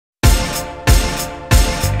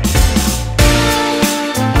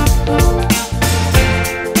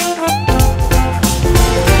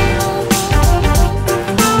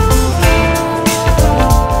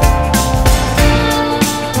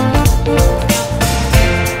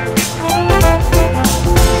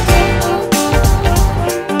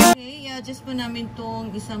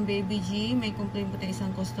Baby G, may complaint po tayo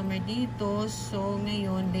isang customer dito. So,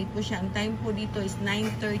 ngayon, late po siya. Ang time po dito is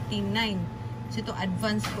 9:39. So, ito,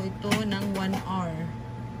 advance po ito ng 1 hour.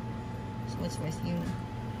 So, what's first yun?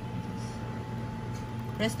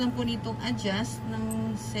 Press lang po nitong adjust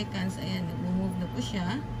ng seconds. Ayan, nag-move na po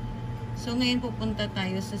siya. So, ngayon pupunta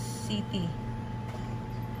tayo sa city.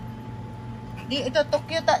 Di, ito,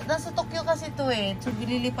 Tokyo. Nasa Tokyo kasi ito eh. So,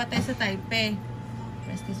 bililipat tayo sa Taipei.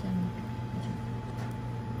 Press this one.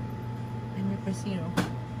 Press 0.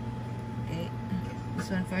 Okay.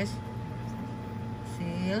 This one first.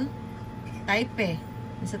 Seal. Taipei.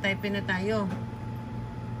 Nasa Taipei na tayo.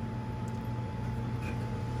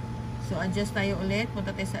 So, adjust tayo ulit.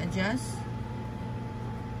 Punta tayo sa adjust.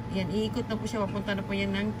 Yan. Iikot na po siya. Papunta na po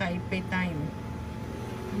yan ng Taipei time.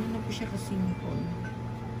 Ano na po siya ka-simple.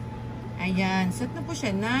 Ayan. Set na po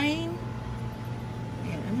siya. 9.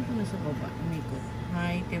 Ayan. Ano po nasa baba? Umikot.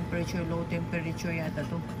 High temperature, low temperature yata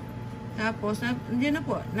to. Tapos, nandiyan na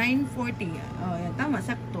po, 9:40. Oh, ayan, tama,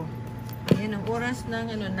 sakto. Ayan, ang oras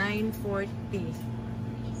ng 9:40.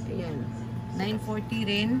 Ayan, 9:40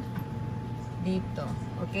 rin dito.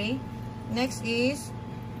 Okay? Next is,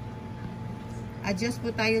 adjust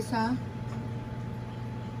po tayo sa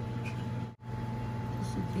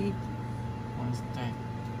date.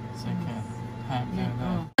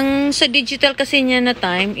 Ang sa digital kasi niya na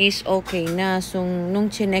time is okay na. So, nung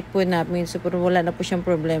chinek po namin, so, pero wala na po siyang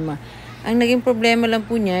problema. Ang naging problema lang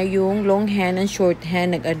po niya, yung long hand and short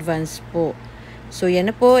hand nag-advance po. So, yan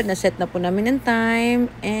na po. Naset na po namin ng time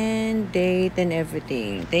and date and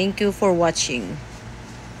everything. Thank you for watching.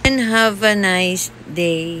 And have a nice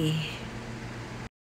day.